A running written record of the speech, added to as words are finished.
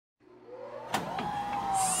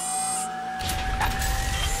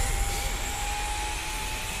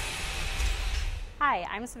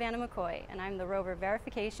Hi, I'm Savannah McCoy, and I'm the rover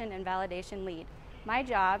verification and validation lead. My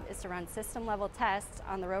job is to run system-level tests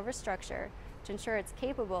on the rover structure to ensure it's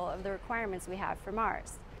capable of the requirements we have for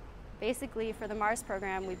Mars. Basically, for the Mars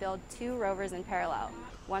program, we build two rovers in parallel.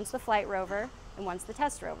 One's the flight rover, and one's the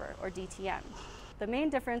test rover, or DTM. The main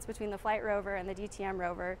difference between the flight rover and the DTM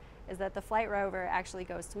rover is that the flight rover actually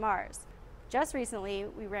goes to Mars. Just recently,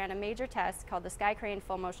 we ran a major test called the Sky Crane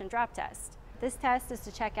Full Motion Drop Test. This test is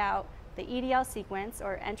to check out the EDL sequence,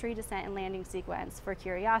 or entry, descent, and landing sequence, for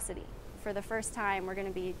Curiosity. For the first time, we're going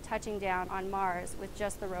to be touching down on Mars with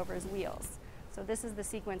just the rover's wheels. So this is the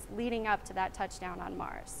sequence leading up to that touchdown on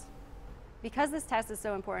Mars. Because this test is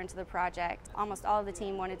so important to the project, almost all of the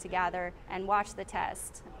team wanted to gather and watch the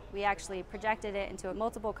test. We actually projected it into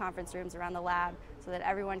multiple conference rooms around the lab so that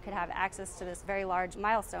everyone could have access to this very large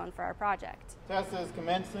milestone for our project. Test is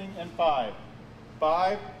commencing in 5,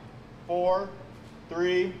 4,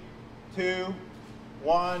 3, 2,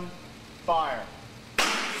 1, fire.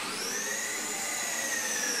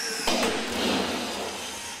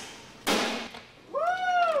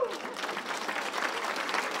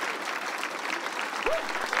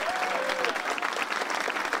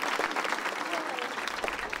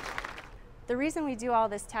 The reason we do all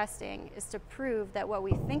this testing is to prove that what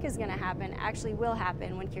we think is going to happen actually will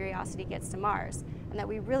happen when Curiosity gets to Mars, and that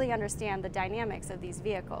we really understand the dynamics of these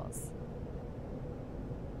vehicles.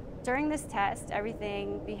 During this test,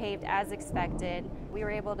 everything behaved as expected. We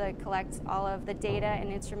were able to collect all of the data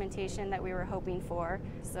and instrumentation that we were hoping for,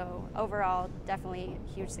 so overall, definitely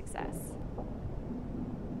a huge success.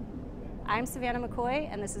 I'm Savannah McCoy,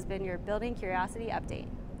 and this has been your Building Curiosity Update.